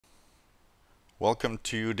Welcome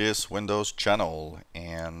to this Windows channel,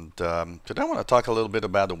 and today I want to talk a little bit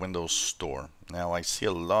about the Windows Store. Now I see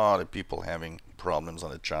a lot of people having problems on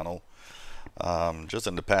the channel. Just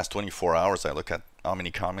in the past 24 hours I look at how many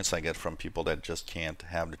comments I get from people that just can't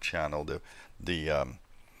have the channel, the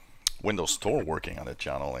Windows Store working on the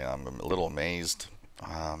channel, and I'm a little amazed.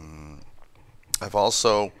 I've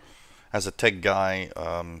also, as a tech guy,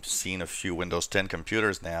 seen a few Windows 10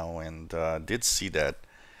 computers now, and did see that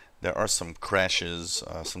there are some crashes.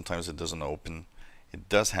 Sometimes it doesn't open. It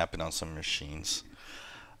does happen on some machines.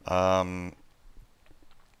 I've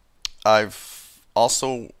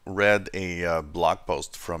also read a blog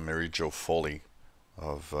post from Mary Jo Foley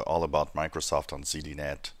of All About Microsoft on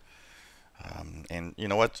ZDNet. And you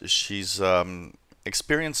know what? She's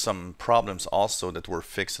experienced some problems also that were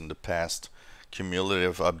fixed in the past,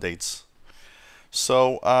 cumulative updates.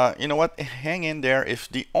 So, you know what? Hang in there. If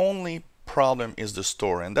the only problem is the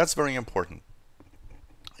store, and that's very important.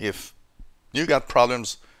 If you got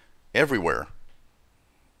problems everywhere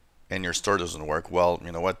and your store doesn't work, well,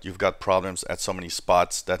 you know what? You've got problems at so many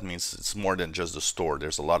spots. That means it's more than just the store.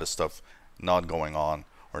 There's a lot of stuff not going on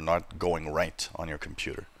or not going right on your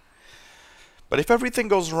computer. But if everything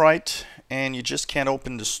goes right and you just can't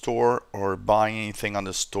open the store or buy anything on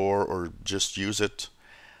the store or just use it,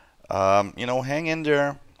 you know, hang in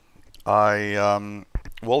there. I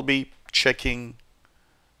will be checking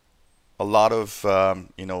a lot of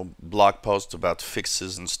you know, blog posts about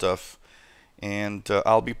fixes and stuff, and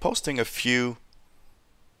I'll be posting a few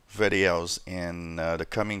videos in the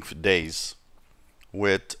coming days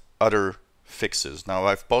with other fixes. Now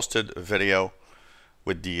I've posted a video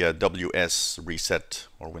with the WS reset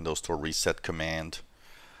or Windows Store reset command.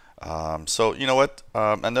 So you know what,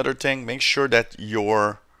 another thing, make sure that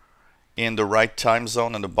you're in the right time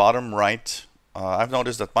zone. On the bottom right, I've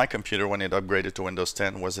noticed that my computer, when it upgraded to Windows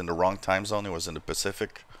 10, was in the wrong time zone. It was in the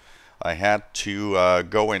Pacific. I had to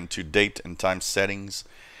go into date and time settings,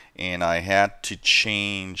 and I had to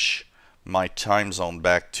change my time zone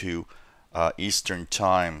back to Eastern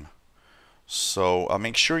time. So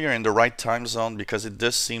make sure you're in the right time zone, because it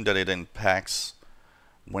does seem that it impacts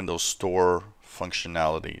Windows Store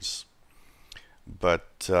functionalities. But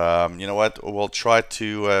you know what, we'll try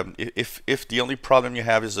to, if the only problem you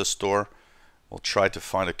have is the store, we'll try to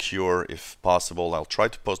find a cure if possible. I'll try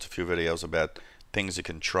to post a few videos about things you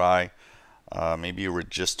can try. Maybe a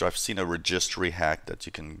register. I've seen a registry hack that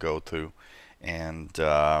you can go through, and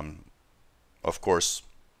of course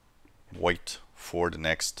wait for the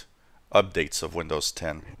next updates of Windows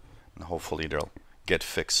 10, and hopefully they'll get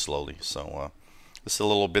fixed slowly. So this is a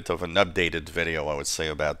little bit of an updated video, I would say,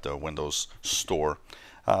 about the Windows Store.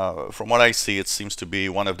 From what I see, it seems to be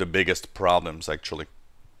one of the biggest problems actually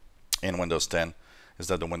in Windows 10 is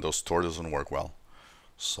that the Windows Store doesn't work well.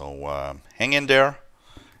 So hang in there,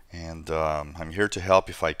 and I'm here to help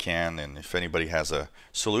if I can, and if anybody has a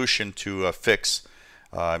solution to fix,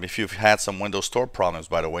 if you've had some Windows Store problems,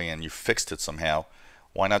 by the way, and you fixed it somehow,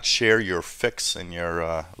 why not share your fix in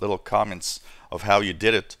your little comments of how you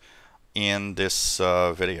did it in this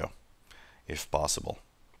video, if possible.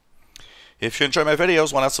 If you enjoy my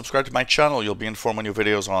videos, why not subscribe to my channel? You'll be informed when new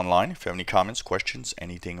videos are online. If you have any comments, questions,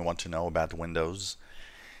 anything you want to know about Windows,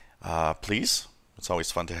 please. It's always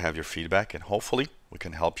fun to have your feedback, and hopefully we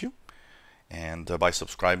can help you. And by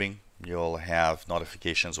subscribing, you'll have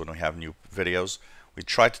notifications when we have new videos. We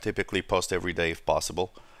try to typically post every day if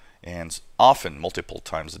possible, and often multiple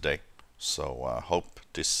times a day. So hope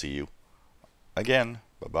to see you again.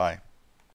 Bye-bye.